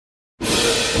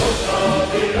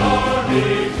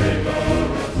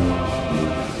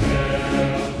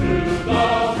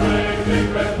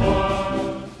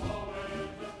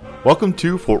Welcome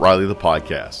to Fort Riley, the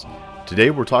podcast. Today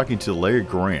we're talking to Larry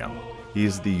Graham. He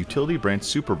is the Utility Branch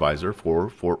Supervisor for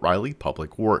Fort Riley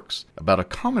Public Works about a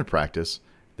common practice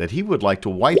that he would like to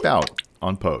wipe out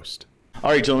on post. All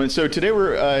right, gentlemen. So today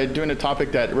we're doing a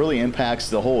topic that really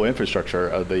impacts the whole infrastructure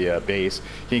of the base.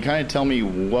 Can you kind of tell me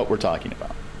what we're talking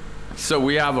about? So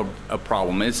we have a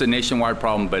problem. It's a nationwide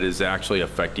problem, but is actually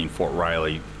affecting Fort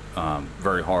Riley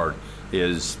very hard,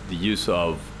 is the use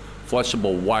of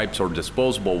flushable wipes or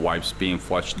disposable wipes being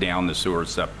flushed down the sewer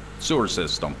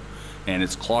system. And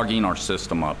it's clogging our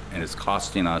system up, and it's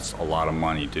costing us a lot of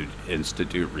money to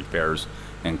institute repairs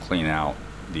and clean out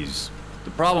these.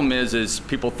 The problem is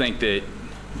people think that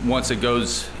once it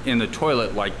goes in the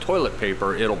toilet like toilet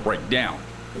paper, it'll break down.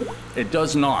 It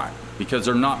does not, because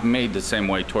they're not made the same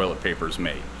way toilet paper is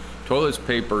made. Toilet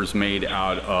paper is made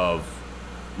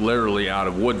literally out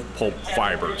of wood pulp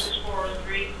fibers.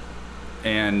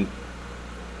 And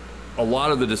a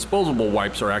lot of the disposable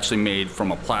wipes are actually made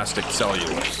from a plastic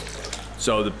cellulose.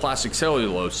 So the plastic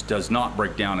cellulose does not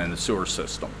break down in the sewer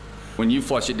system. When you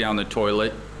flush it down the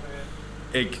toilet,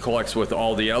 it collects with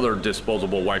all the other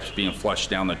disposable wipes being flushed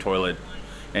down the toilet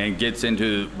and gets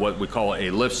into what we call a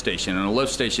lift station. And a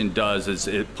lift station does is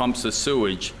it pumps the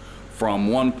sewage from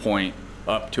one point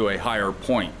up to a higher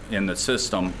point in the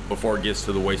system before it gets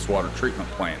to the wastewater treatment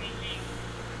plant.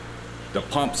 The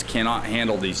pumps cannot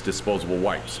handle these disposable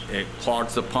wipes. It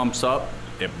clogs the pumps up,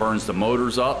 it burns the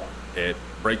motors up, it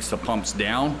breaks the pumps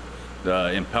down,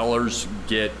 the impellers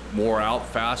get wore out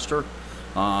faster,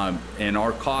 and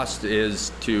our cost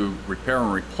is to repair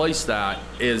and replace that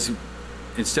is,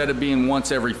 instead of being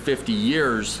once every 50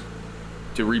 years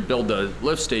to rebuild the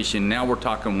lift station, now we're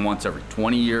talking once every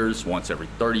 20 years, once every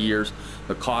 30 years.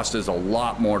 The cost is a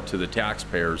lot more to the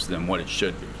taxpayers than what it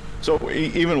should be. So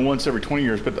even once every 20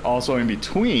 years, but also in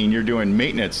between, you're doing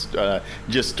maintenance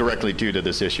just directly due to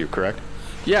this issue, correct?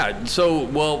 Yeah, so,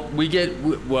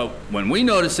 when we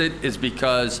notice it is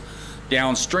because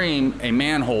downstream, a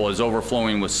manhole is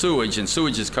overflowing with sewage, and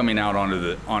sewage is coming out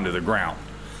onto the ground.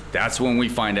 That's when we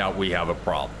find out we have a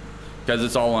problem, because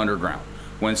it's all underground.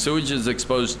 When sewage is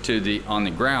exposed on the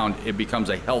ground, it becomes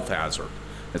a health hazard.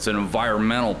 It's an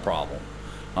environmental problem.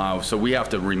 So we have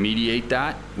to remediate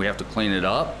that. We have to clean it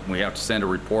up. We have to send a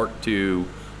report to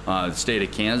the state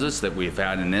of Kansas that we've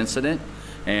had an incident,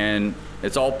 and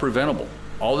it's all preventable.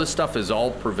 All this stuff is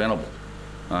all preventable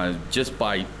just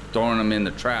by throwing them in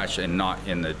the trash and not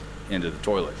into the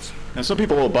toilets. And some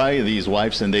people will buy these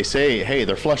wipes and they say, hey,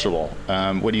 they're flushable.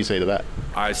 What do you say to that?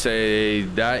 I say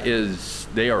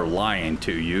they are lying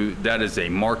to you. That is a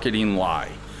marketing lie.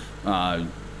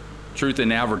 Truth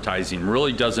in advertising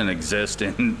really doesn't exist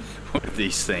with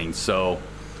these things. So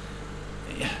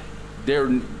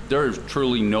there's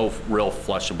truly no real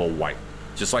flushable wipe.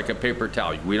 Just like a paper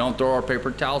towel. We don't throw our paper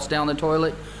towels down the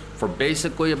toilet for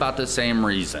basically about the same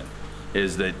reason,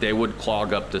 is that they would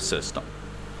clog up the system.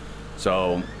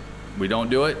 So we don't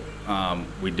do it.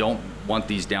 We don't want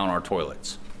these down our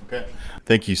toilets. Okay.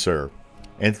 Thank you, sir.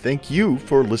 And thank you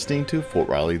for listening to Fort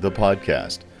Riley, the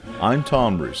podcast. I'm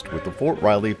Tom Roost with the Fort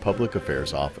Riley Public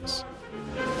Affairs Office.